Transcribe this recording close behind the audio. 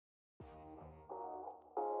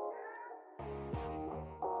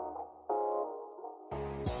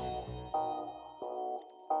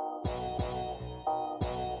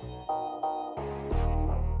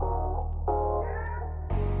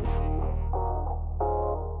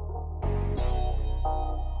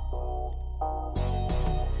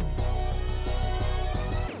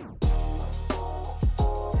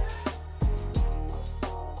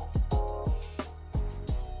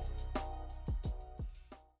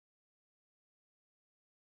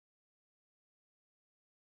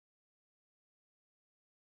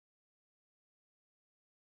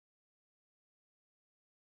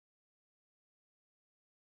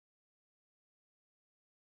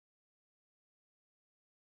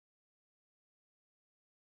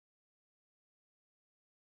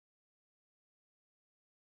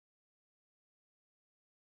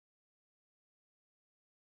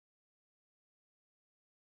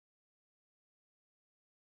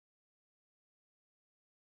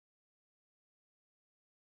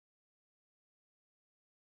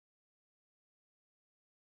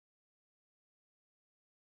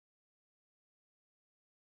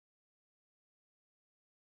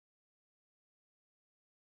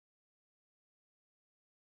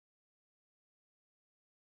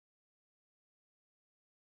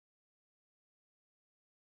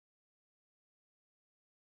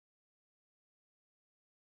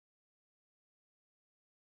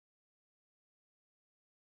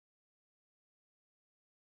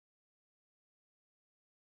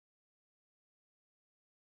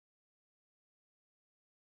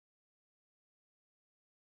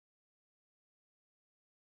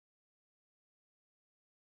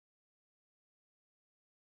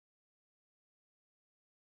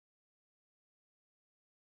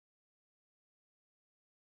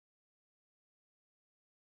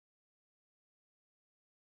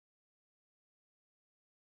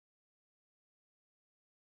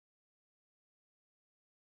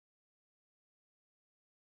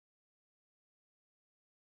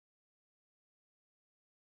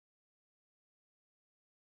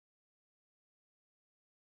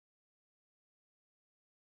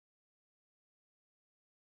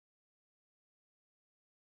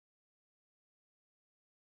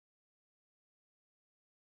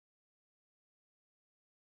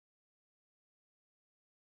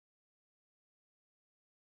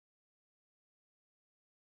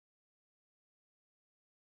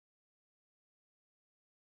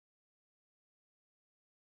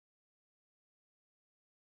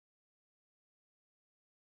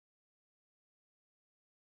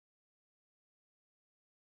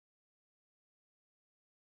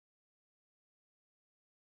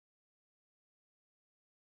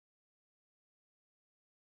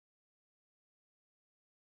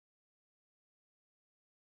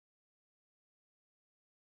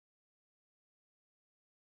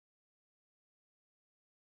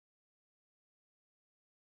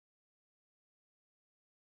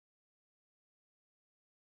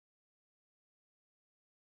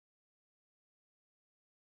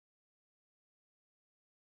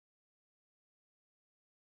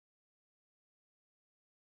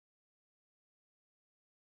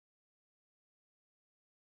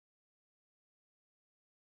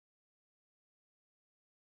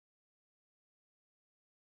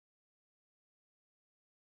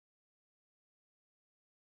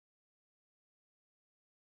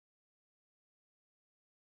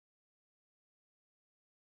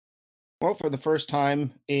Well, for the first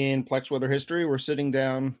time in Plex Weather history, we're sitting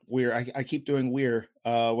down. I keep doing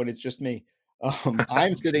when it's just me.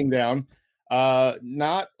 I'm sitting down,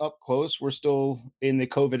 not up close. We're still in the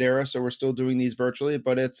COVID era, so we're still doing these virtually.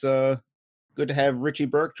 But it's good to have Richie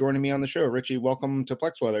Burke joining me on the show. Richie, welcome to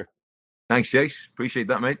Plex Weather. Thanks, Chase. Appreciate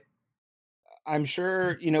that, mate. I'm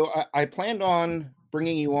sure I planned on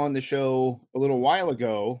bringing you on the show a little while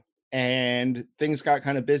ago, and things got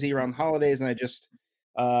kind of busy around the holidays, and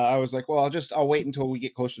I was like, well, I'll wait until we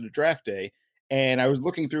get closer to draft day. And I was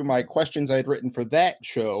looking through my questions I had written for that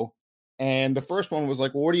show, and the first one was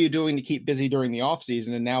like, well, what are you doing to keep busy during the off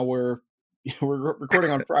season? And now we're we're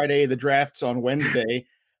recording on Friday, the draft's on Wednesday.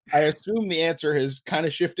 I assume the answer has kind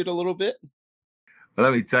of shifted a little bit. Well,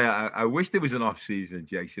 let me tell you, I wish there was an off season,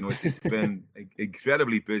 Jason. It's been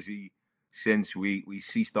incredibly busy since we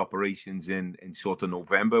ceased operations in sort of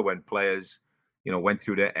November when players, went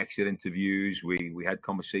through their exit interviews. We had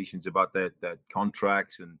conversations about their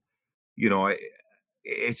contracts, and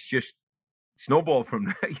it's just snowball from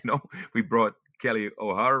there. We brought Kelly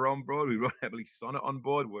O'Hara on board. We brought Emily Sonnet on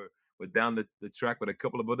board. We're down the track with a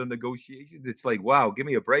couple of other negotiations. It's like, wow, give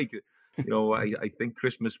me a break. I think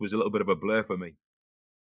Christmas was a little bit of a blur for me.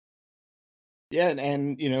 Yeah,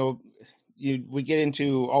 and we get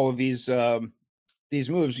into all of these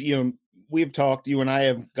moves. We've talked. You and I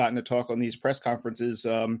have gotten to talk on these press conferences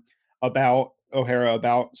about O'Hara,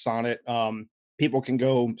 about Sonnet. People can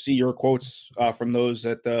go see your quotes from those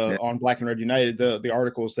at the Yeah. on Black and Red United, the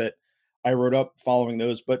articles that I wrote up following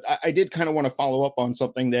those. But I did kind of want to follow up on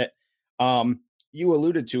something that you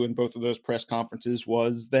alluded to in both of those press conferences,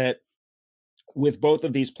 was that with both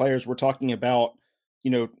of these players, we're talking about,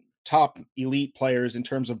 you know, top elite players in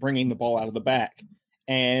terms of bringing the ball out of the back.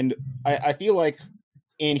 And I feel like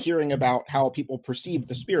in hearing about how people perceive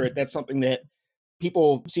the spirit, that's something that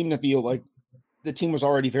people seem to feel like the team was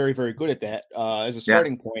already very, very good at that as a Yeah.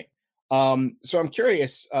 starting point. So I'm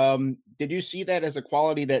curious, did you see that as a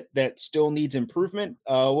quality that still needs improvement?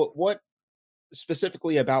 What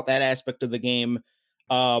specifically about that aspect of the game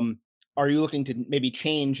um, are you looking to maybe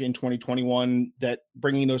change in 2021 that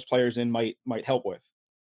bringing those players in might help with?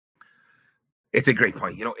 It's a great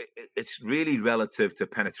point. It's really relative to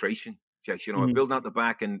penetration, Jake. Mhm, Building out the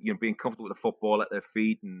back and being comfortable with the football at their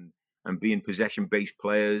feet and being possession-based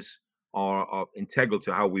players are integral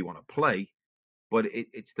to how we want to play. But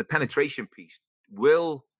it's the penetration piece.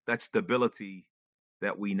 Will that stability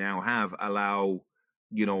that we now have allow,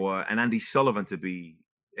 an Andy Sullivan to be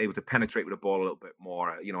able to penetrate with the ball a little bit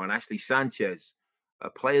more, and Ashley Sanchez,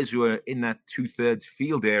 players who are in that two-thirds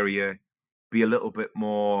field area be a little bit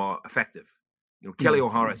more effective. Kelly mhm,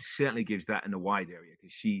 O'Hara certainly gives that in the wide area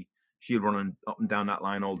because she'll run up and down that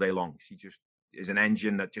line all day long. She just is an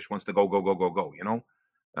engine that just wants to go, go, go, go, go,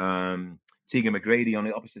 Tegan McGrady on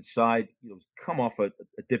the opposite side, come off a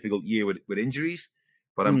difficult year with injuries,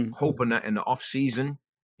 but I'm mhm. hoping that in the off season,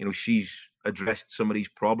 she's addressed some of these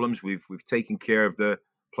problems. We've taken care of the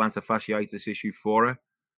plantar fasciitis issue for her,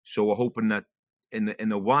 so we're hoping that in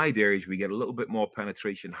the wide areas we get a little bit more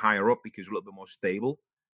penetration higher up because we're a little bit more stable,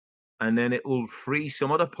 and then it will free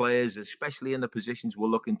some other players, especially in the positions we're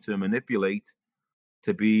looking to manipulate,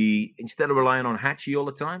 to be instead of relying on Hatchie all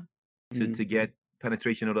the time to Mhm. get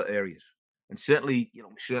penetration in other areas. And certainly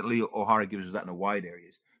O'Hara gives us that in the wide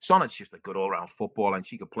areas. Sonnet's just a good all-round footballer, and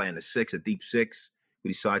she could play in the six, a deep six.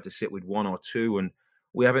 We decide to sit with one or two, and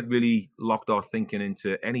we haven't really locked our thinking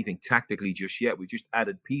into anything tactically just yet. We've just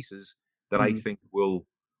added pieces that I Mhm. think will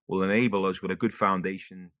enable us with a good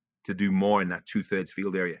foundation to do more in that two-thirds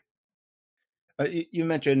field area. You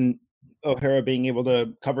mentioned O'Hara being able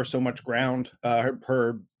to cover so much ground.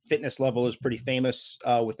 Her fitness level is pretty famous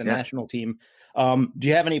with the Yeah. national team. Do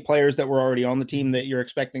you have any players that were already on the team that you're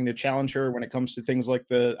expecting to challenge her when it comes to things like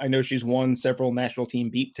I know she's won several national team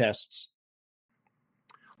beat tests.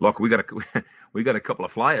 Look, we got a couple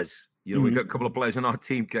of flyers. We got a Mhm, couple of players on our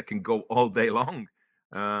team that can go all day long.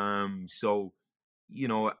 So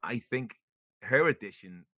I think her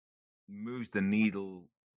addition moves the needle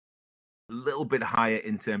a little bit higher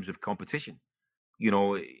in terms of competition.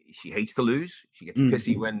 She hates to lose. She gets mhm,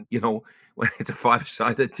 pissy when when it's a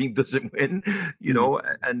five-sided team doesn't win.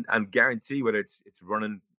 mhm. And guarantee whether it's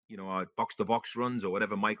running box to box runs or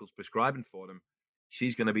whatever Michael's prescribing for them,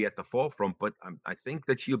 she's going to be at the forefront. But I think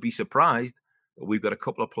that she'll be surprised that we've got a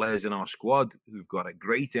couple of players in our squad who've got a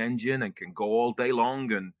great engine and can go all day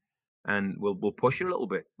long, and we'll push her a little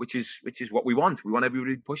bit, which is what we want. We want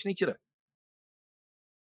everybody pushing each other.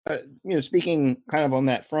 Speaking kind of on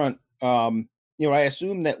that front, I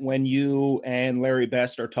assume that when you and Larry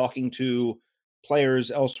Best are talking to players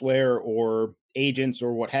elsewhere or agents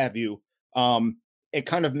or what have you, um, it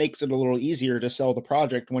kind of makes it a little easier to sell the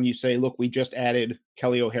project when you say, look, we just added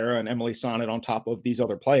Kelly O'Hara and Emily Sonnet on top of these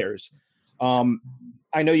other players.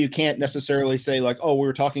 I know you can't necessarily say like, oh, we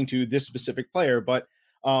were talking to this specific player, but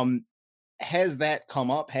has that come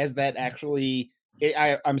up? Has that actually,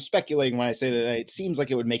 I'm speculating when I say that it seems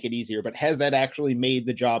like it would make it easier, but has that actually made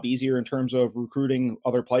the job easier in terms of recruiting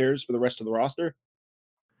other players for the rest of the roster?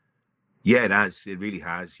 Yeah, it has. It really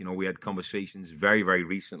has. We had conversations very, very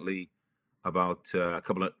recently about a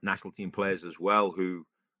couple of national team players as well who,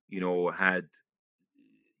 had,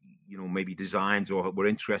 maybe designs or were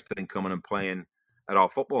interested in coming and playing at our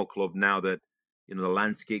football club now that, the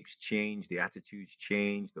landscape's changed, the attitudes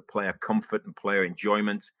changed, the player comfort and player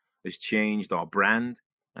enjoyment has changed, our brand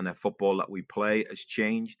and the football that we play has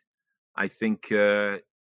changed. I think, we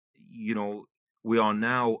are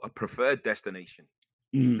now a preferred destination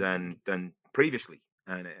than previously,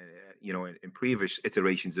 and in previous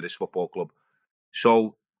iterations of this football club.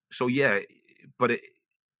 So yeah, but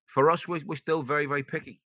for us, we're still very, very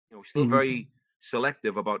picky. Still very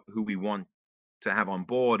selective about who we want to have on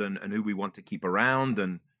board and who we want to keep around,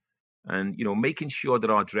 and making sure that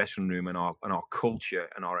our dressing room and our culture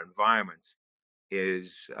and our environment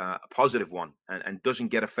is a positive one and doesn't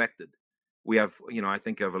get affected. We have, I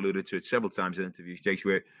think I've alluded to it several times in interviews, Jace,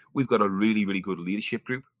 where we've got a really, really good leadership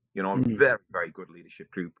group, a very, very good leadership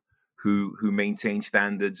group who maintain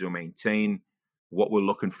standards, who maintain what we're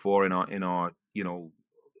looking for in our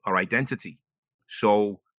our identity.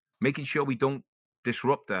 So making sure we don't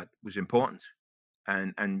disrupt that was important.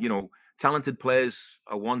 And talented players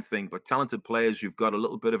are one thing, but talented players who've got a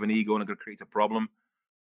little bit of an ego and are going to create a problem,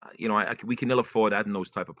 we can ill afford adding those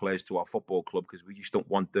type of players to our football club because we just don't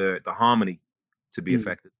want the harmony to be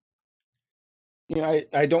affected.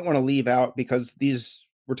 I don't want to leave out, because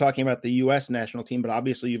we're talking about the U.S. national team, but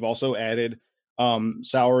obviously you've also added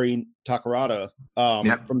Saori Takarada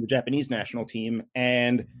from the Japanese national team.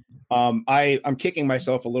 And I'm kicking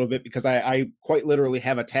myself a little bit because I quite literally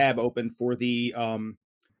have a tab open for the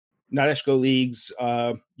Nadeshiko League's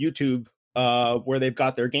YouTube where they've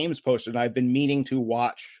got their games posted. I've been meaning to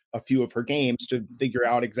watch a few of her games to figure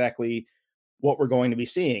out exactly what we're going to be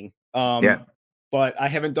seeing. But I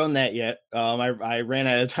haven't done that yet. I ran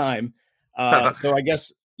out of time. So I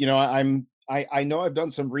guess, I know I've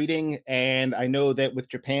done some reading, and I know that with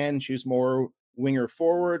Japan, she's more winger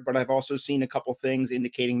forward, but I've also seen a couple things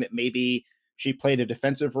indicating that maybe she played a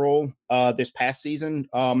defensive role this past season.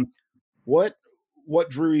 What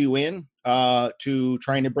drew you in to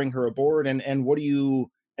trying to bring her aboard, and what do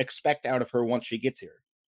you expect out of her once she gets here?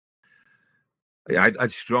 Yeah,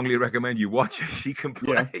 I'd strongly recommend you watch her. She can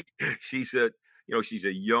play. Yeah. She's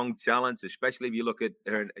a young talent, especially if you look at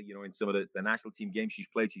her, in some of the national team games she's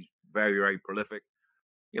played. She's very, very prolific.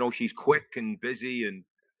 She's quick and busy, and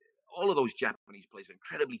all of those Japanese players are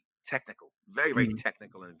incredibly technical, very, very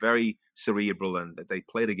technical and very cerebral, and that they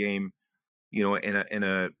play the game, in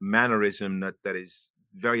a mannerism that is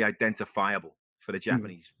very identifiable for the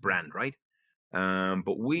Japanese brand, right?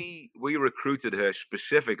 But we recruited her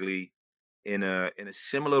specifically in a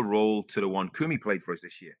similar role to the one Kumi played for us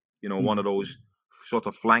this year. One of those sort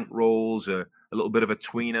of flank roles, a little bit of a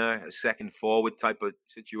tweener, a second forward type of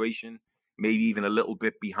situation, maybe even a little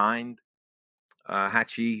bit behind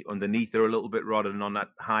Hachi, underneath her a little bit, rather than on that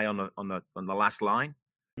high on the last line.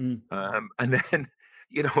 And then,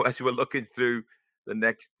 as we're looking through the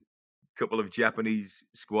next couple of Japanese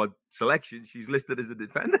squad selections, she's listed as a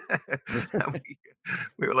defender. And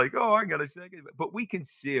we were like, oh, hang on a second. But we can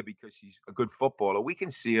see her, because she's a good footballer, we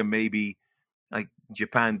can see her maybe like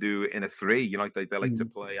Japan do in a 3. They like to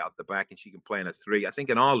play out the back, and she can play in a 3. I think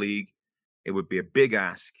in our league, it would be a big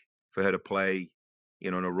ask for her to play,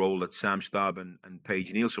 in a role that Sam Staub and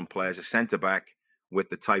Paige Nielsen play as a centre-back, with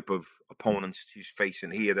the type of opponents she's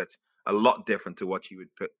facing here that's a lot different to what she would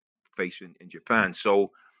face in Japan.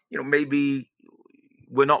 So, maybe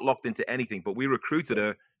we're not locked into anything, but we recruited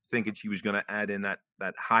her thinking she was going to add in that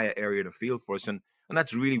higher area of the field for us. And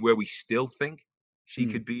that's really where we still think she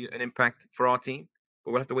could be an impact for our team.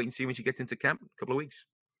 But we'll have to wait and see when she gets into camp in a couple of weeks.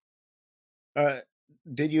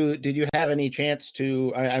 Did you have any chance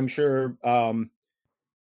to, I'm sure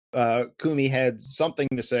Kumi had something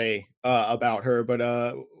to say about her, but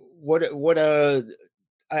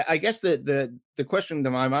I guess the question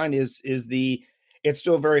to my mind is it's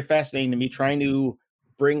still very fascinating to me trying to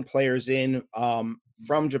bring players in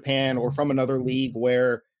from Japan or from another league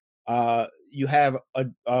where you have a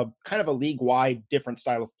kind of a league-wide different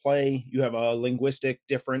style of play. You have a linguistic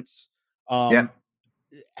difference. How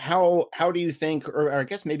do you think, or I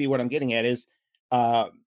guess maybe what I'm getting at is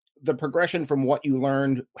the progression from what you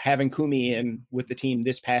learned having Kumi in with the team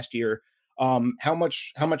this past year How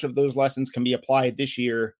much of those lessons can be applied this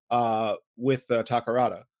year with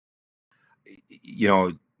Takarada? You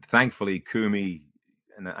know, thankfully, Kumi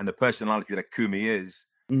and the personality that Kumi is,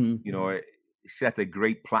 Mhm. you know, it set a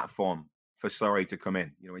great platform for Sarai to come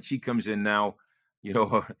in. You know, when she comes in now, you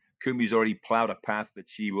know, Kumi's already plowed a path that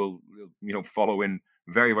she will, you know, follow in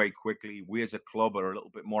very, very quickly. We as a club are a little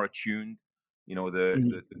bit more attuned. You know,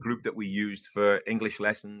 Mhm. the group that we used for English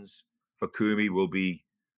lessons for Kumi will be,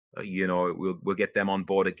 you know, we'll get them on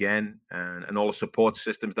board again, and all the support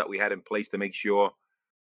systems that we had in place to make sure,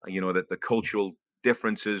 you know, that the cultural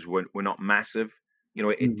differences were not massive. You know,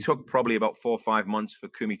 it Mhm. took probably about 4 or 5 months for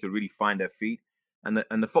Kumi to really find her feet. And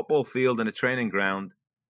the football field and the training ground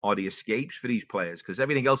are the escapes for these players because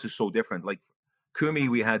everything else is so different. Like Kumi,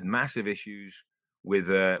 we had massive issues with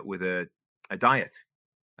a diet.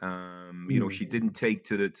 You know, Mhm. she didn't take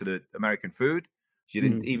to the American food. She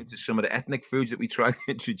didn't Mhm. even to some of the ethnic foods that we tried to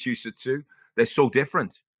introduce her to. They're so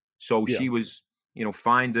different. So Yeah. she was, you know,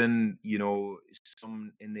 finding, you know,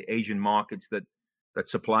 some in the Asian markets that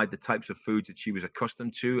supplied the types of foods that she was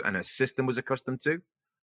accustomed to and her system was accustomed to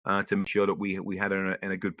make sure that we had her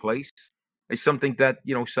in a good place. It's something that,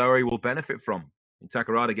 you know, Sarai will benefit from. And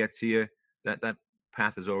Takarada gets here, that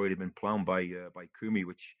path has already been plowed by Kumi,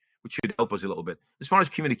 which should help us a little bit. As far as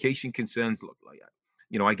communication concerns, look, like,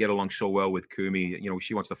 you know, I get along so well with Kumi. You know,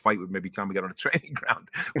 she wants to fight with me every time we get on a training ground.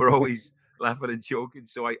 We're always laughing and joking.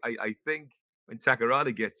 So I think when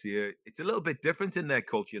Takarada gets here, it's a little bit different in their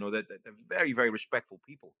culture. You know, they're very, very respectful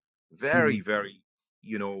people. Very, Mhm. very,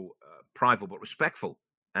 you know, prideful but respectful.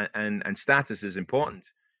 And status is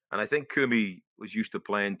important. And I think Kumi was used to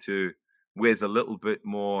playing to with a little bit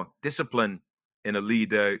more discipline in a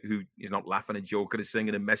leader who is not laughing and joking and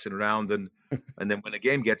singing and messing around and then when the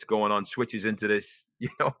game gets going on, switches into this, you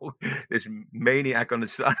know, this maniac on the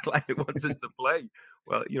sideline who wants us to play.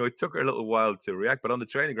 Well, you know, it took her a little while to react, but on the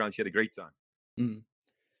training ground, she had a great time. Mhm.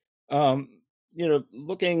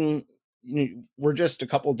 Looking, we're just a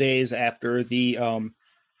couple days after the.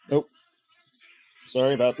 Oh,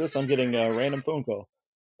 sorry about this. I'm getting a random phone call.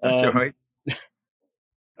 That's all Um, right.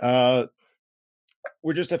 uh,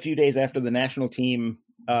 we're just a few days after the national team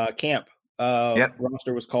camp Yep.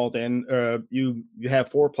 roster was called in. You have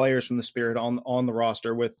four players from the Spirit on the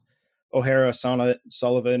roster with O'Hara, Sonnet,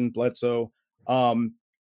 Sullivan, Bledsoe. Um,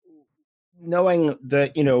 Knowing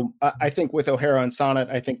that, I think with O'Hara and Sonnet,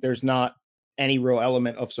 I think there's not any real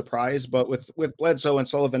element of surprise. But with Bledsoe and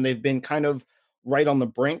Sullivan, they've been kind of right on the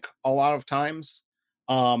brink a lot of times.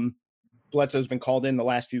 Um, Bledsoe's been called in the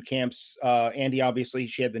last few camps. Andy, obviously,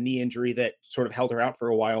 she had the knee injury that sort of held her out for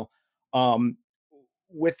a while. Um,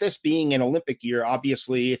 with this being an Olympic year,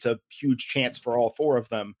 obviously, it's a huge chance for all four of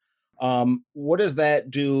them. What does that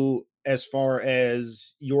do as far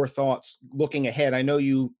as your thoughts looking ahead? I know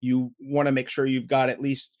you want to make sure you've got at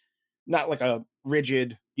least not like a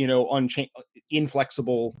rigid,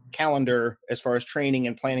 inflexible calendar as far as training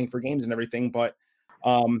and planning for games and everything, but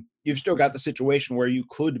you've still got the situation where you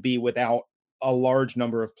could be without a large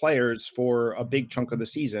number of players for a big chunk of the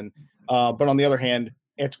season. But on the other hand,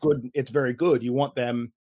 it's good. It's very good. You want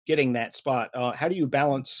them getting that spot. How do you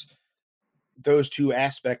balance those two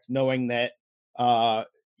aspects, knowing that uh,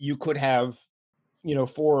 you could have,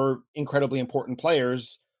 four incredibly important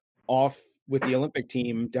players off with the Olympic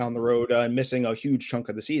team down the road and missing a huge chunk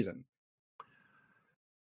of the season?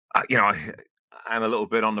 You know, I'm a little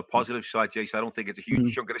bit on the positive side, Jason. I don't think it's a huge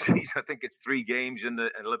Mhm. chunk of the season. I think it's 3 games in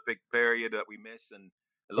the Olympic period that we miss and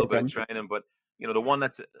a little bit Okay. of training. But, you know, the one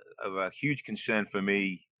that's of a huge concern for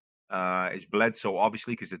me is Bledsoe,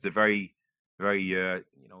 obviously, because it's a very, very, you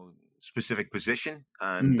know, specific position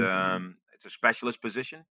and Mhm. it's a specialist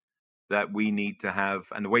position that we need to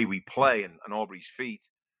have. And the way we play and Aubrey's feet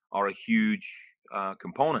are a huge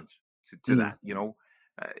component to Mhm. that, you know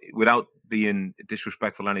without being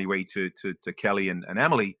disrespectful in any way to Kelly and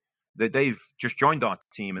Emily, that they've just joined our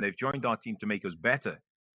team and they've joined our team to make us better.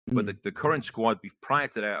 But Mhm. the current squad, prior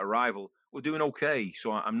to their arrival, we're doing okay.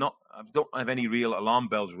 So I don't have any real alarm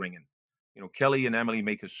bells ringing. You know, Kelly and Emily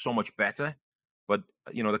make us so much better, but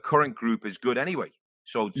you know the current group is good anyway.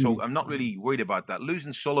 So Mhm. I'm not really worried about that.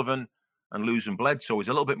 Losing Sullivan and losing Bledsoe is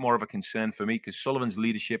a little bit more of a concern for me because Sullivan's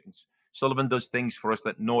leadership. Sullivan does things for us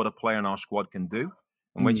that no other player in our squad can do.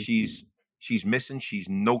 And when Mhm. she's missing, she's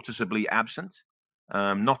noticeably absent.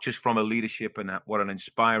 Not just from her leadership and what an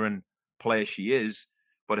inspiring player she is,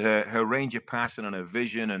 but her range of passing and her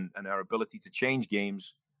vision and her ability to change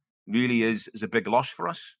games really is a big loss for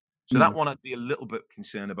us. So that Mhm. one I'd be a little bit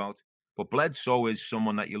concerned about. But Bledsoe is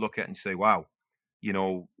someone that you look at and say, wow, you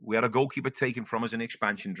know, we had a goalkeeper taken from us in the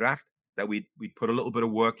expansion draft that we'd put a little bit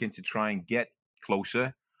of work in to try and get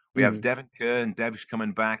closer. We have Devin Kerr, and Dev's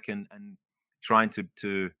coming back and trying to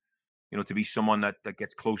to be someone that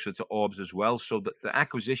gets closer to Orbs as well. So the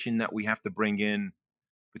acquisition that we have to bring in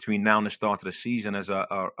between now and the start of the season as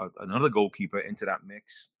another goalkeeper into that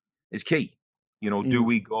mix is key. Do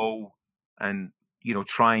we go and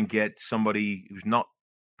try and get somebody who's not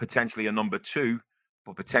potentially a number 2,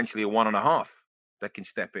 but potentially a 1.5 that can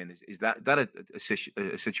step in? Is that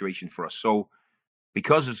a situation for us? So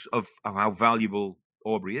because of how valuable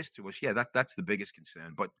Aubrey is to us, yeah, that's the biggest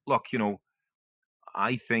concern. But look,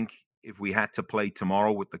 I think if we had to play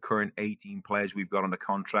tomorrow with the current 18 players we've got on the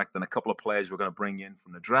contract and a couple of players we're going to bring in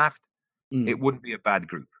from the draft, it wouldn't be a bad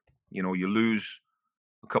group. You lose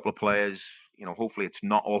a couple of players, hopefully it's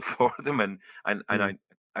not all 4 of them. And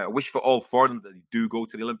I wish for all 4 of them that they do go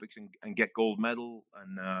to the Olympics and get gold medal.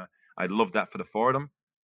 And I'd love that for the 4 of them.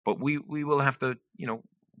 But we will have to,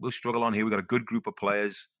 we'll struggle on here. We've got a good group of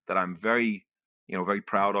players that I'm very, very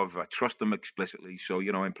proud of. I trust them explicitly. So,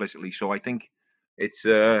 implicitly. So I think it's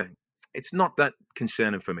not that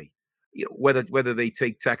concerning for me. Whether they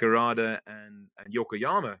take Takarada and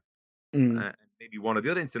Yokoyama, and maybe one of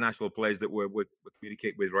the other international players that we're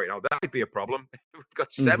communicate with right now, that might be a problem. We've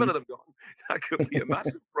got 7 of them gone. That could be a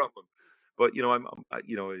massive problem. But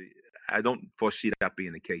I don't foresee that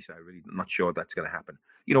being the case. I'm not sure that's going to happen.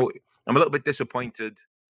 I'm a little bit disappointed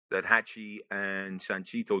that Hachi and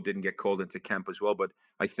Sanchito didn't get called into camp as well. But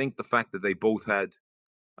I think the fact that they both had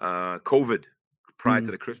COVID prior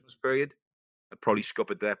to the Christmas period probably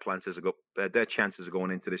scuppered their chances of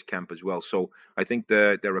going into this camp as well. So I think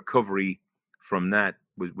their recovery from that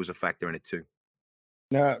was a factor in it too.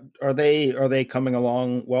 Now, are they coming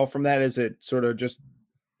along well from that? Is it sort of just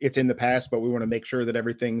it's in the past, but we want to make sure that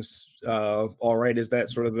everything's all right? Is that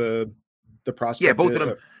sort of the prospect? Yeah, both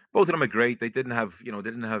of them are great. They didn't have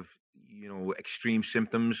extreme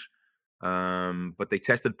symptoms, but they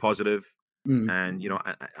tested positive. And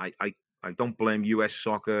I don't blame US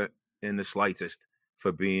soccer in the slightest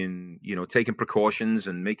for being, taking precautions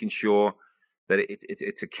and making sure that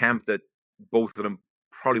it's a camp that both of them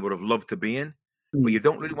probably would have loved to be in. But you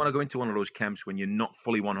don't really want to go into one of those camps when you're not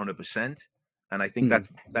fully 100%. And I think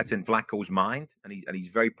that's in Vlatko's mind, and he's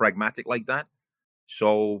very pragmatic like that.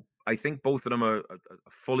 So I think both of them are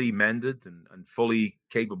fully mended and fully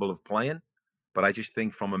capable of playing. But I just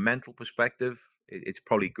think from a mental perspective, it's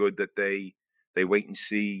probably good that they wait and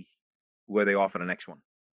see where they are for the next one.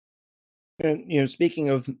 And speaking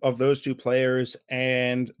of those 2 players,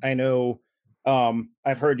 and I know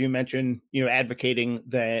I've heard you mention advocating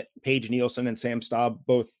that Paige Nielsen and Sam Staub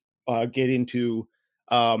both get into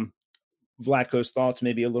Vlatko's thoughts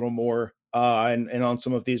maybe a little more and on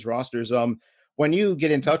some of these rosters. When you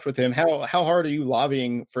get in touch with him, how hard are you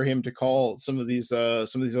lobbying for him to call some of these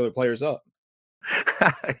other players up?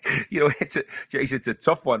 It's a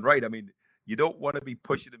tough one, right? I mean, you don't want to be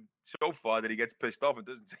pushing him so far that he gets pissed off and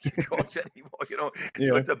doesn't take your calls anymore.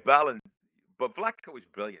 So it's a balance. But Vlatko is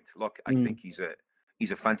brilliant. Look, I think he's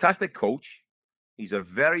a fantastic coach. He's a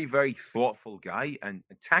very, very thoughtful guy, and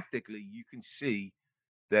tactically, you can see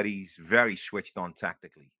that he's very switched on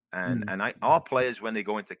tactically. And our players, when they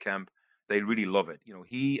go into camp, they really love it.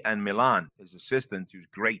 He and Milan, his assistant, who's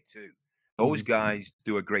great too. Those guys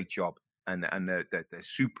do a great job, and they're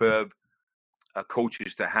superb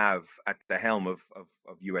coaches to have at the helm of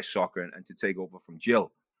US soccer and to take over from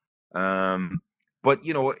Jill. But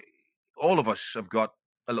all of us have got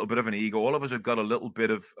a little bit of an ego. All of us have got a little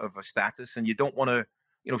bit of a status, and you don't want to,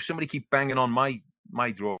 if somebody keep banging on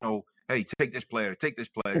my door, hey, take this player, take this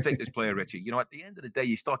player, Richie. At the end of the day,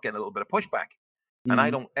 you start getting a little bit of pushback, and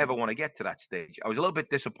I don't ever want to get to that stage. I was a little bit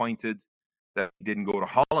disappointed that he didn't go to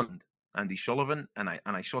Holland, Andy Sullivan, and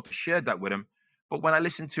I sort of shared that with him. But when I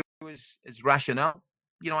listened to his rationale,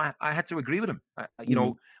 I had to agree with him.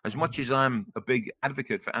 As much as I'm a big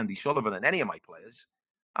advocate for Andy Sullivan and any of my players,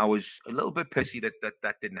 I was a little bit pissy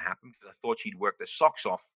that didn't happen, because I thought she'd work their socks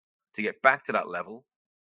off to get back to that level.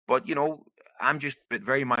 But, I'm just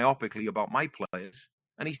very myopically about my players,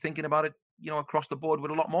 and he's thinking about it, across the board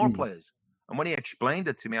with a lot more players. And when he explained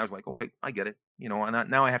it to me, I was like, okay, I get it. And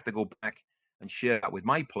now I have to go back and share that with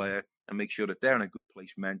my player and make sure that they're in a good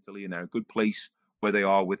place mentally and they're in a good place where they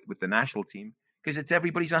are with the national team, because it's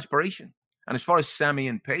everybody's aspiration. And as far as Sammy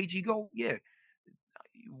and Paige go, yeah,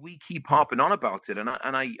 we keep harping on about it, and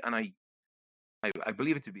I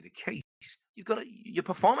believe it to be the case. Your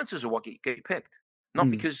performances are what get you picked,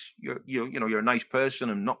 not because you're a nice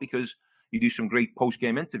person, and not because you do some great post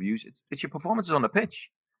game interviews. It's your performances on the pitch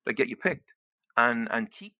that get you picked,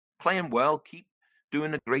 and keep playing well, keep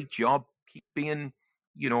doing a great job, keep being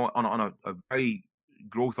on a very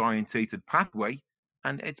growth orientated pathway,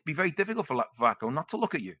 and it'd be very difficult for Vaco not to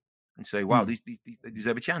look at you and say, "Wow, Mm. these they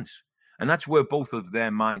deserve a chance." And that's where both of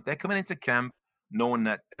their mind. They're coming into camp knowing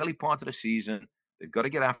that early part of the season they've got to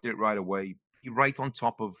get after it right away, be right on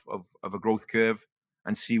top of a growth curve,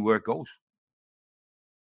 and see where it goes.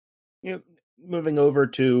 You know, moving over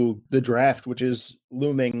to the draft, which is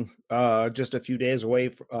looming just a few days away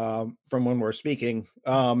from when we're speaking.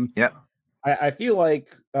 Yeah. I feel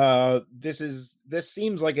like this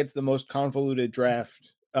seems like it's the most convoluted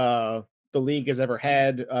draft the league has ever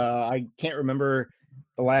had. I can't remember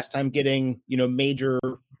the last time getting major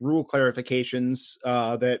rule clarifications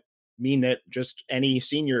that mean that just any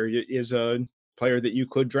senior is a player that you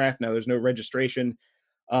could draft now. There's no registration.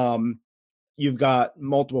 Um, you've got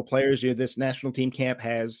multiple players. This national team camp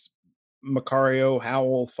has Macario,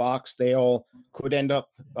 Howell, Fox. They all could end up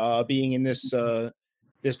being in this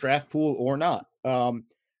draft pool or not.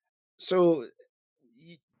 So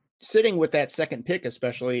sitting with that second pick,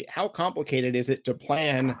 especially, how complicated is it to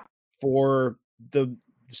plan for the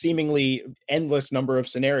seemingly endless number of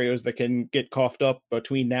scenarios that can get coughed up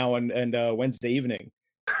between now and Wednesday evening?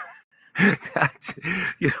 That's,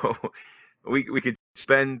 you know, we could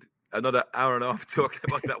spend another hour and a half talking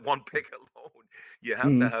about that one pick alone. You have to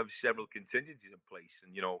Mm, have several contingencies in place,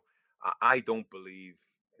 and I don't believe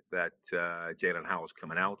that Jalen Howell's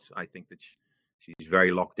coming out. I think that she's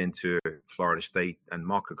very locked into Florida State, and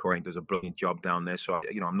Mark Krikorian does a brilliant job down there. So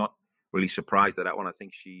I'm not really surprised at that one. I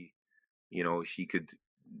think she could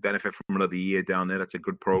benefit from another year down there. That's a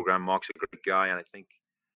good program. Mark's a great guy, and I think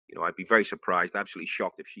I'd be very surprised, absolutely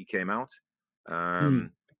shocked if she came out.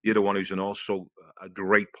 mm, The other one who's also a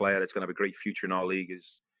great player that's going to have a great future in our league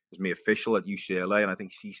is Mia Fishel at UCLA, and I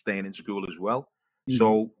think she's staying in school as well. mhm,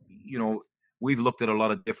 So we've looked at a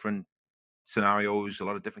lot of different scenarios, a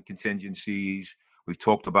lot of different contingencies. We've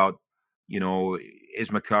talked about, is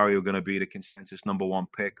Macario going to be the consensus number one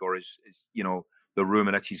pick, or is the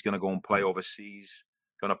rumor that she's going to go and play overseas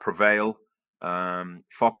going to prevail?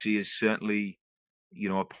 Foxy is certainly,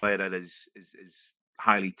 a player that is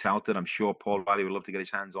highly touted. I'm sure Paul Riley would love to get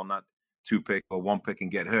his hands on that two pick or one pick and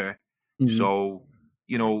get her. mhm, So,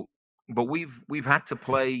 but we've had to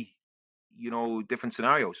play, different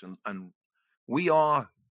scenarios, and we are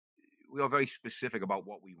we are very specific about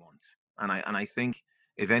what we want. And I think,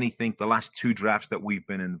 if anything, the last two drafts that we've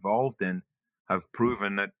been involved in have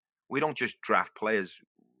proven that we don't just draft players.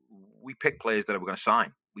 We pick players that we're going to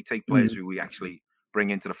sign. We take players mhm, who we actually bring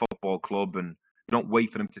into the football club, and we don't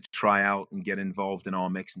wait for them to try out and get involved in our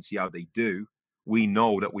mix and see how they do. We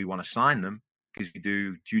know that we want to sign them because we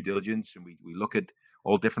do due diligence, and we look at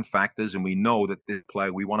all different factors, and we know that the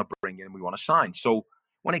player we want to bring in, we want to sign. So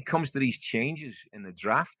when it comes to these changes in the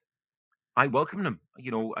draft, I welcome them.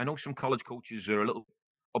 I know some college coaches are a little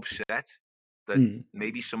upset that mhm,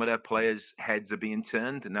 maybe some of their players' heads are being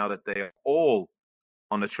turned now that they are all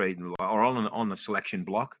on the trading block or on the selection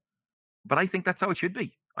block. But I think that's how it should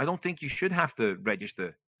be. I don't think you should have to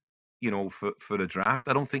register, for the draft.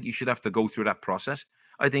 I don't think you should have to go through that process.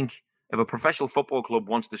 I think if a professional football club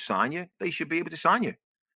wants to sign you, they should be able to sign you.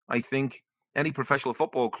 I think any professional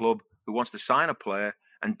football club who wants to sign a player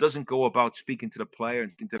and doesn't go about speaking to the player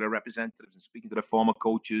and speaking to their representatives and speaking to the former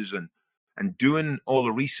coaches and doing all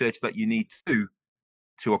the research that you need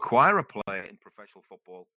to acquire a player in professional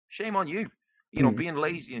football, shame on you. mhm. Being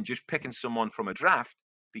lazy and just picking someone from a draft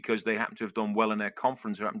because they happen to have done well in their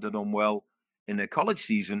conference or happen to have done well in their college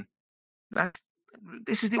season, that's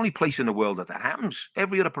this is the only place in the world that happens.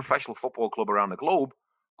 Every other professional football club around the globe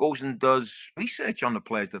goes and does research on the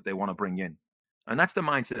players that they want to bring in. And that's the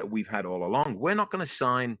mindset that we've had all along. We're not going to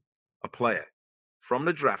sign a player from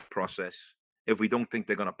the draft process if we don't think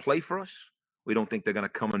they're going to play for us. We don't think they're going to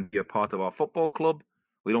come and be a part of our football club.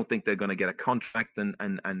 We don't think they're going to get a contract and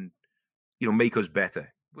make us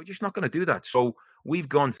better. We're just not going to do that. So we've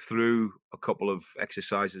gone through a couple of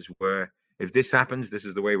exercises where if this happens, this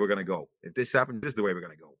is the way we're going to go. If this happens, this is the way we're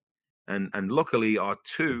going to go. And luckily, our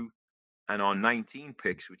 2 and our 19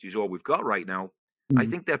 picks, which is all we've got right now, I Mhm.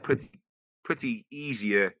 think they're pretty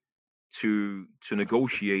easier to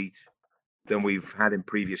negotiate than we've had in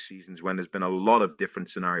previous seasons when there's been a lot of different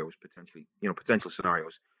scenarios, potential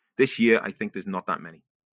scenarios. This year, I think there's not that many.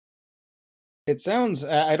 It sounds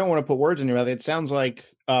I don't wanna put words in your mouth. It sounds like,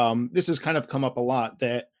 this has kind of come up a lot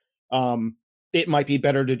that, um, it might be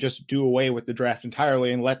better to just do away with the draft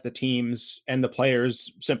entirely and let the teams and the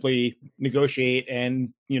players simply negotiate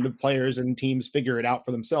and, the players and teams figure it out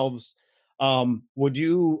for themselves. Would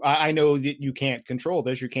you I know that you can't control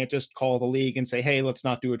this. You can't just call the league and say, "Hey, let's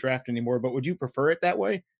not do a draft anymore," but would you prefer it that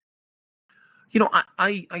way?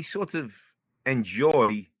 I sort of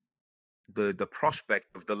enjoy the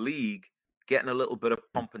prospect of the league getting a little bit of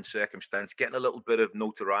pomp and circumstance, getting a little bit of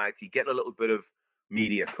notoriety, getting a little bit of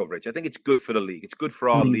media coverage. I think it's good for the league. It's good for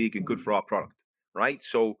our league and good for our product, right?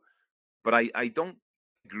 So, but I don't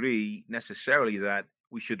agree necessarily that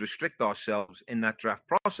we should restrict ourselves in that draft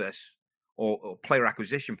process or player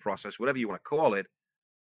acquisition process, whatever you want to call it,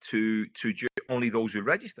 to only those who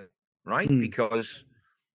register, right? Because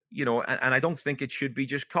and I don't think it should be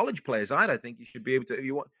just college players either. I think you should be able to,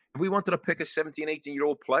 if we wanted to pick a 17,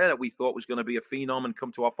 18-year-old player that we thought was going to be a phenom and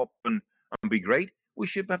come to our football and be great, we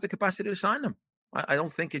should have the capacity to sign them. I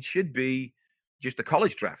don't think it should be just a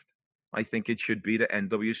college draft. I think it should be the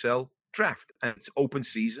NWSL draft. And it's open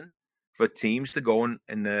season for teams to go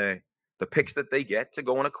and the picks that they get to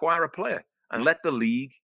go and acquire a player and let the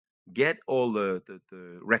league get all the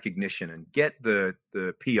recognition and get the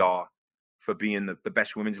PR for being the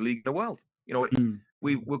best women's league in the world.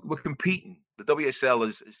 We're competing. The WSL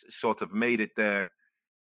has sort of made it their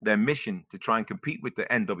mission to try and compete with the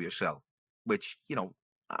NWSL, which,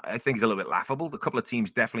 I think is a little bit laughable. A couple of teams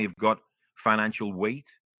definitely have got financial weight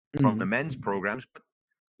from the men's programs, but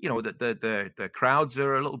the crowds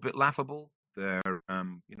are a little bit laughable. Their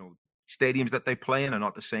stadiums that they play in are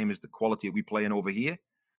not the same as the quality we play in over here.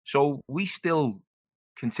 So we still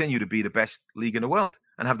continue to be the best league in the world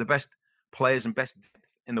and have the best players and best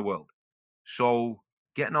depth in the world. So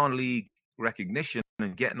getting our league recognition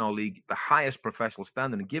and getting our league the highest professional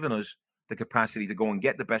standard and giving us the capacity to go and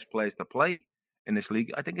get the best players to play in this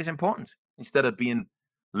league, I think is important instead of being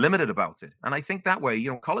limited about it. And I think that way,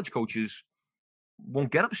 college coaches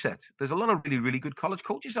won't get upset. There's a lot of really, really good college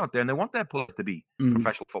coaches out there, and they want their players to be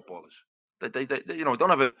professional footballers. They don't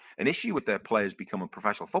have an issue with their players becoming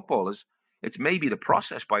professional footballers. It's maybe the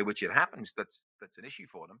process by which it happens that's an issue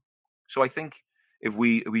for them. So I think if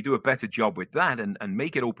we do a better job with that and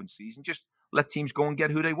make it open season, just let teams go and get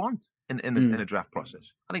who they want in a draft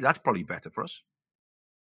process. I think that's probably better for us.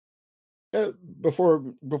 Before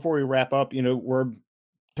we wrap up, we're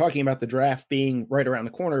talking about the draft being right around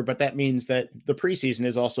the corner, but that means that the preseason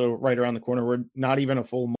is also right around the corner. We're not even a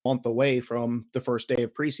full month away from the first day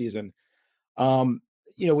of preseason.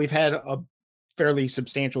 We've had a fairly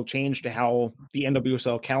substantial change to how the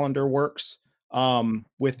NWSL calendar works,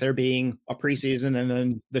 with there being a preseason and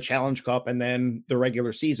then the Challenge Cup and then the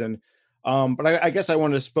regular season. But I guess I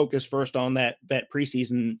want to focus first on that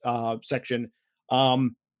preseason section.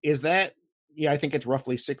 Is that, I think it's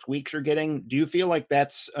roughly 6 weeks you're getting. Do you feel like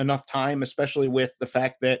that's enough time, especially with the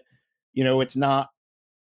fact that, it's not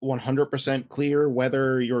 100% clear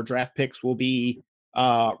whether your draft picks will be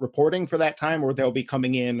reporting for that time or they'll be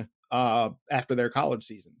coming in after their college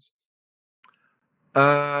seasons?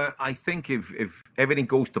 I think if everything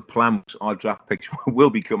goes to plan, our draft picks will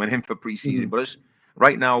be coming in for preseason. But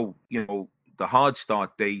right now, the hard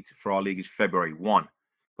start date for our league is February 1.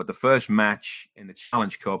 But the first match in the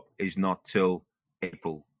Challenge Cup is not till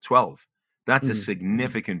April 12. That's a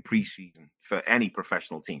significant preseason for any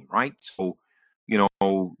professional team, right? So,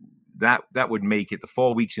 that would make it the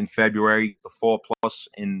 4 weeks in February, the 4+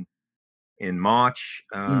 in March,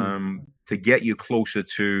 to get you closer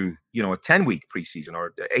to, a 10-week preseason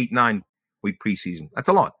or 8-9 week preseason. That's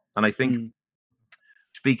a lot. And I think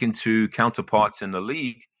speaking to counterparts in the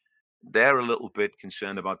league, they're a little bit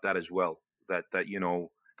concerned about that as well. That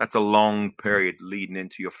that's a long period leading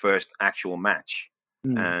into your first actual match.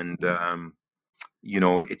 And,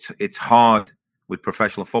 it's hard with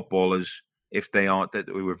professional footballers if they aren't,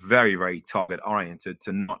 that we were very, very target oriented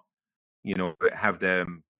to not, have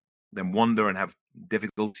them wonder and have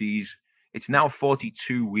difficulties. It's now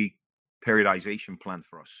 42-week periodization plan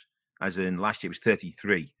for us, as in last year it was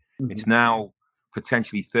 33. It's now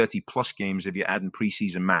potentially 30+ games if you're adding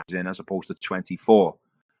preseason matches in as opposed to 24.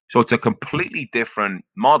 So it's a completely different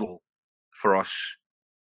model for us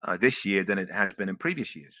this year than it has been in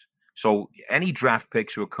previous years. So any draft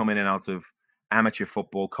picks who are coming in out of amateur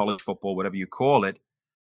football, college football, whatever you call it,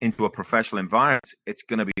 into a professional environment, it's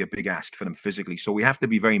going to be a big ask for them physically. So we have to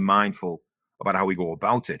be very mindful about how we go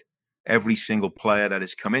about it. Every single player that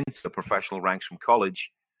has come into the professional ranks from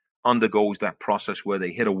college undergoes that process where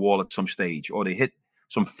they hit a wall at some stage or they hit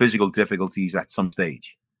some physical difficulties at some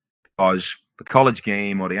stage. Because the college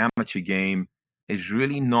game or the amateur game is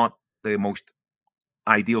really not the most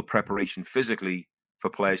ideal preparation physically for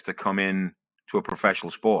players to come in to a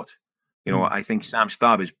professional sport. I think Sam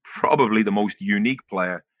Staab is probably the most unique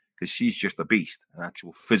player because she's just a beast, an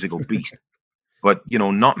actual physical beast. But,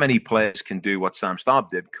 not many players can do what Sam Staab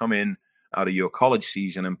did, come in out of your college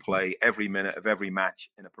season and play every minute of every match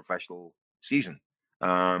in a professional season.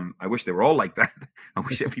 I wish they were all like that. I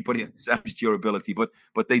wish everybody had Sam's durability, but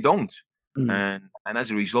they don't. And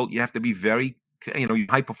as a result, you have to be very your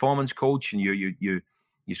high performance coach and your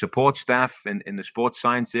support staff in the sports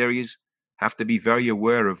science areas have to be very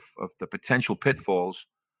aware of the potential pitfalls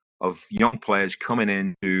of young players coming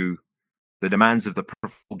into the demands of the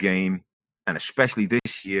professional game, and especially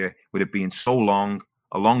this year with it being so long,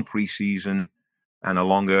 a long preseason and a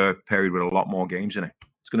longer period with a lot more games in it.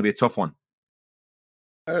 It's going to be a tough one.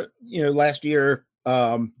 Last year,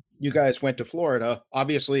 you guys went to Florida.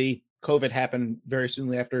 Obviously, COVID happened very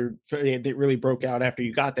soon after. It really broke out after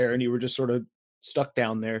you got there, and you were just sort of stuck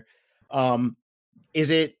down there. How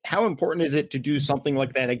important is it to do something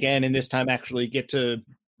like that again, and this time actually get to,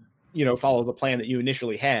 follow the plan that you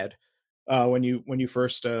initially had when you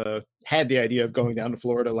first had the idea of going down to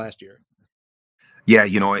Florida last year? Yeah,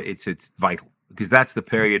 it's vital, because that's the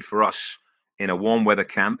period for us in a warm weather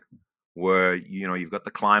camp where you've got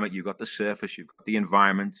the climate, you've got the surface, you've got the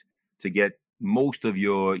environment to get most of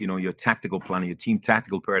your your tactical planning, your team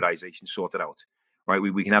tactical periodization sorted out. Right,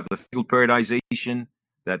 we can have the field periodization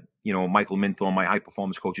that Michael Minthorn, my high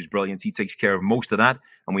performance coach, is brilliant. He takes care of most of that,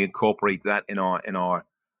 and we incorporate that in our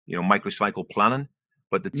microcycle planning.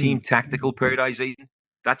 But the team tactical periodization,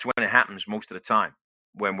 that's when it happens most of the time.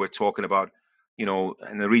 When we're talking about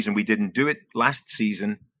and the reason we didn't do it last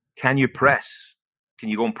season, can you press? Can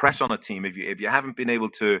you go and press on a team if you haven't been able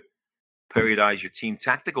to periodize your team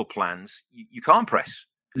tactical plans? You can't press.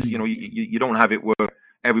 You don't have it where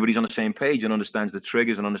everybody's on the same page and understands the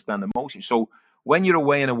triggers and understand the motion. So when you're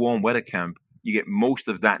away in a warm weather camp, you get most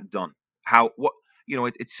of that done.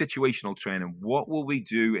 It's situational training. What will we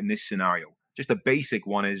do in this scenario? Just a basic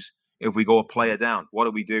one is, if we go a player down, what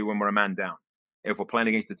do we do when we're a man down? If we're playing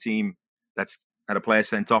against a team that's had a player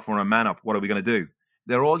sent off or a man up, what are we going to do?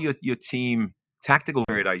 They're all your team tactical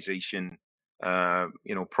periodization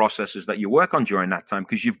processes that you work on during that time,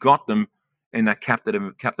 because you've got them in that captive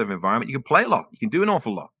environment. You can play a lot, you can do an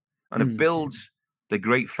awful lot, and it builds the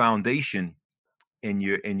great foundation in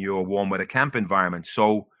your warm weather camp environment.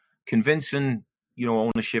 So convincing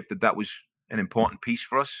ownership that was an important piece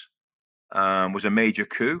for us was a major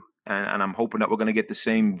coup, and I'm hoping that we're going to get the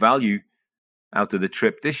same value out of the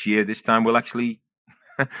trip this year. This time we'll actually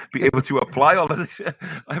be able to apply all of this,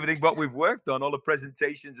 everything what we've worked on, all the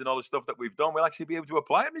presentations and all the stuff that we've done. We'll actually be able to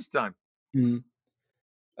apply it this time.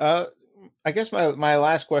 I guess my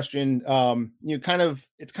last question, it's kind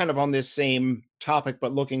of on this same topic,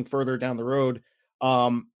 but looking further down the road.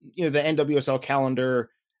 The NWSL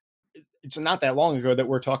calendar, it's not that long ago that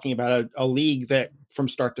we're talking about a league that from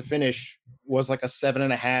start to finish was like a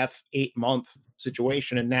 7.5, 8 month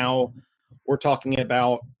situation. And now we're talking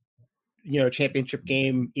about, championship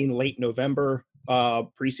game in late November,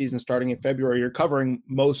 preseason starting in February. You're covering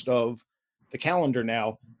most of the calendar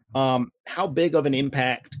now. How big of an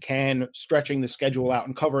impact can stretching the schedule out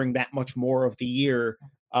and covering that much more of the year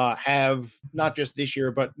have, not just this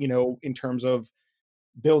year, but, in terms of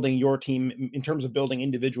building your team, in terms of building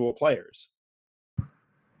individual players?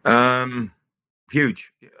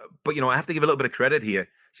 Huge. But, I have to give a little bit of credit here.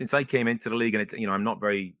 Since I came into the league, and I'm not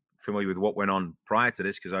very familiar with what went on prior to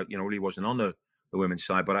this, because I really wasn't on the women's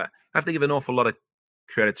side, but I have to give an awful lot of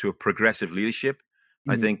credit to a progressive leadership.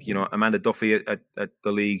 I think, Amanda Duffy at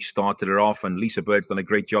the league started it off, and Lisa Bird's done a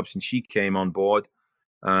great job since she came on board.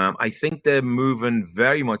 I think they're moving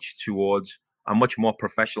very much towards a much more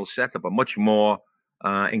professional setup, a much more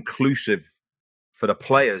inclusive for the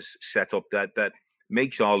players setup that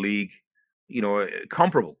makes our league,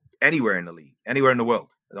 comparable anywhere in the league, anywhere in the world.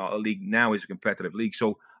 Our league now is a competitive league.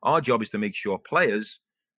 So our job is to make sure players,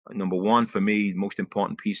 number one, for me, the most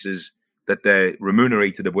important piece is that they're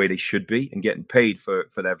remunerated the way they should be and getting paid for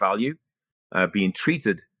their value, being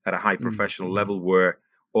treated at a high professional level where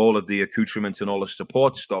all of the accoutrements and all the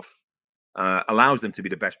support stuff allows them to be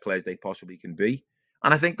the best players they possibly can be.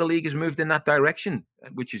 And I think the league has moved in that direction,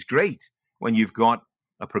 which is great when you've got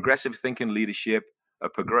a progressive thinking leadership, a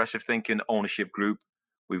progressive thinking ownership group.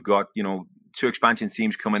 We've got, 2 expansion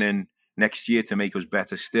teams coming in next year to make us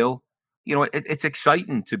better still. It's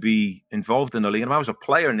exciting to be involved in the league. And if I was a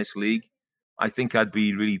player in this league, I think I'd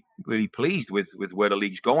be really, really pleased with where the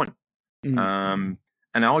league's going. And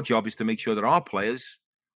our job is to make sure that our players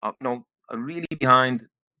are really behind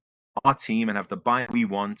our team and have the buy we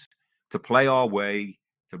want to play our way,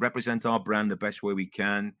 to represent our brand the best way we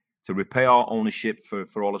can, to repay our ownership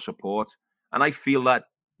for all the support. And I feel that,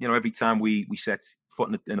 every time we set foot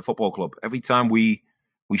in a football club, every time we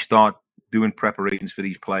start doing preparations for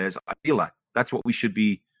these players, I feel that that's what we should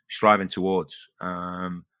be striving towards.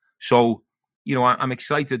 So, I'm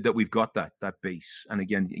excited that we've got that base. And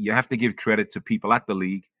again, you have to give credit to people at the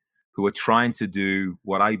league who are trying to do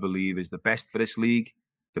what I believe is the best for this league,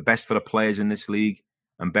 the best for the players in this league,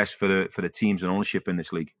 and best for the teams and ownership in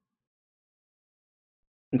this league.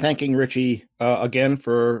 And thanking Richie again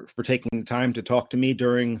for taking the time to talk to me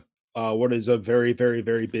during what is a very, very,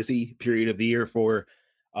 very busy period of the year for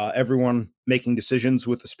everyone making decisions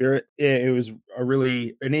with the Spirit. It was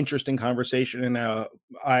an interesting conversation, and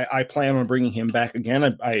I plan on bringing him back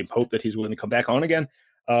again. I hope that he's willing to come back on again,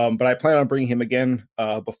 but I plan on bringing him again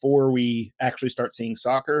before we actually start seeing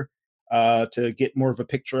soccer to get more of a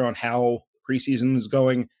picture on how preseason is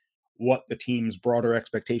going, what the team's broader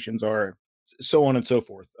expectations are, so on and so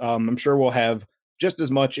forth. I'm sure we'll have just as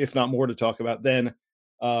much, if not more, to talk about then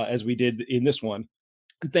as we did in this one.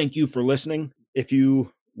 Thank you for listening. If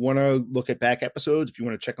you want to look at back episodes, if you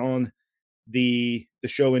want to check on the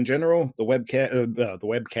show in general, the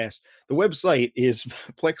website is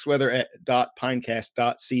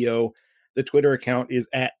plexweather.pinecast.co. The Twitter account is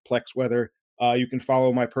at plexweather. You can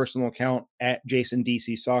follow my personal account at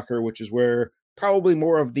JasonDC Soccer, which is where probably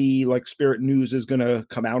more of the Spirit news is going to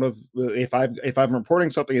come out of. If I'm reporting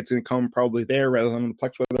something, it's going to come probably there rather than the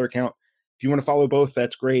Plexweather account. If you want to follow both,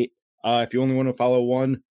 that's great. If you only want to follow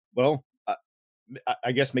one, well,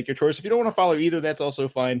 I guess make your choice. If you don't want to follow either, that's also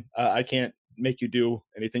fine. I can't make you do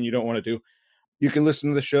anything you don't want to do. You can listen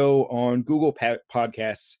to the show on Google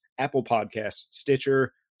Podcasts, Apple Podcasts,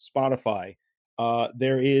 Stitcher, Spotify.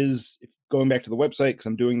 There is, going back to the website, because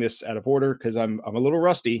I'm doing this out of order because I'm a little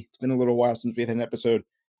rusty. It's been a little while since we've had an episode.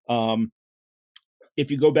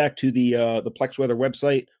 If you go back to the Plexweather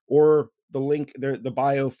website or the link there, the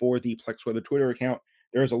bio for the Plexweather Twitter account,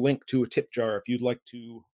 there is a link to a tip jar if you'd like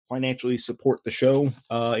to financially support the show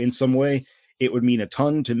in some way. It would mean a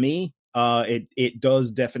ton to me. It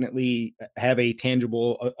does definitely have a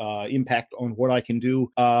tangible impact on what I can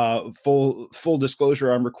do. Full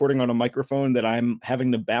disclosure, I'm recording on a microphone that I'm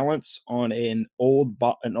having to balance on an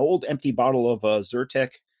old empty bottle of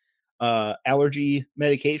Zyrtec allergy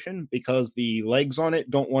medication because the legs on it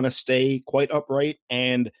don't want to stay quite upright,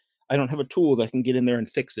 and I don't have a tool that can get in there and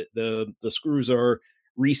fix it. The screws are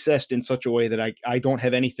recessed in such a way that I don't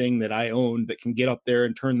have anything that I own that can get up there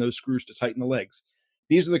and turn those screws to tighten the legs.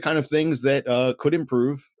 These are the kind of things that could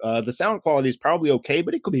improve. The sound quality is probably okay,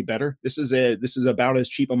 but it could be better. This is about as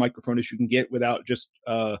cheap a microphone as you can get without just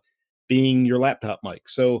being your laptop mic.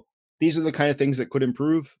 So these are the kind of things that could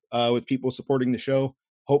improve with people supporting the show.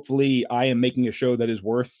 Hopefully I am making a show that is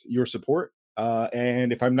worth your support.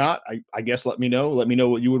 And if I'm not, I guess let me know. Let me know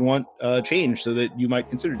what you would want changed so that you might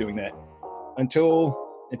consider doing that. Until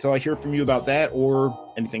I hear from you about that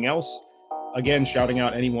or anything else, again, shouting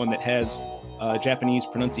out anyone that has Japanese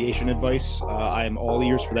pronunciation advice. I am all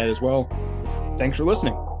ears for that as well. Thanks for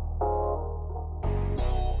listening.